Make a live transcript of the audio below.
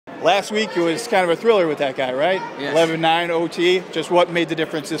Last week it was kind of a thriller with that guy, right? Yes. 11-9 OT. Just what made the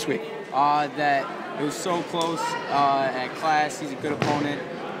difference this week? That it was so close at class. He's a good opponent,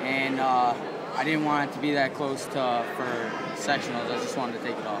 and I didn't want it to be that close for sectionals. I just wanted to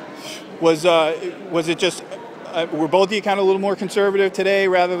take it off. Was it just were both of you kind of a little more conservative today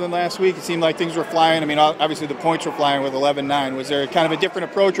rather than last week? It seemed like things were flying. I mean, obviously the points were flying with 11-9. Was there kind of a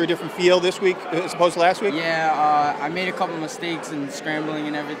different approach or a different feel this week as opposed to last week? Yeah, I made a couple mistakes in scrambling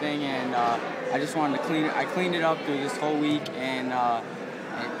and everything, and I just wanted to clean it. I cleaned it up through this whole week, and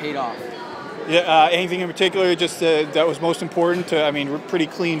it paid off. Yeah, anything in particular just that was most important? I mean, pretty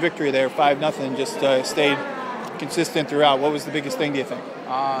clean victory there, 5-0. Just stayed consistent throughout. What was the biggest thing, do you think?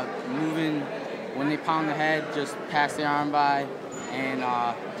 Moving when they pound the head, just pass the arm by, and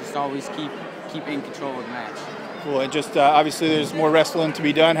just always keep in control of the match. Cool. And just obviously there's more wrestling to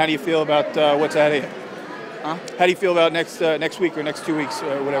be done. How do you feel about what's ahead of you? Huh? How do you feel about next week or next 2 weeks,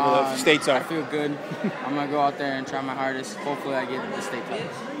 or whatever the states are? I feel good. I'm gonna go out there and try my hardest. Hopefully, I get the state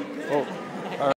titles. Oh.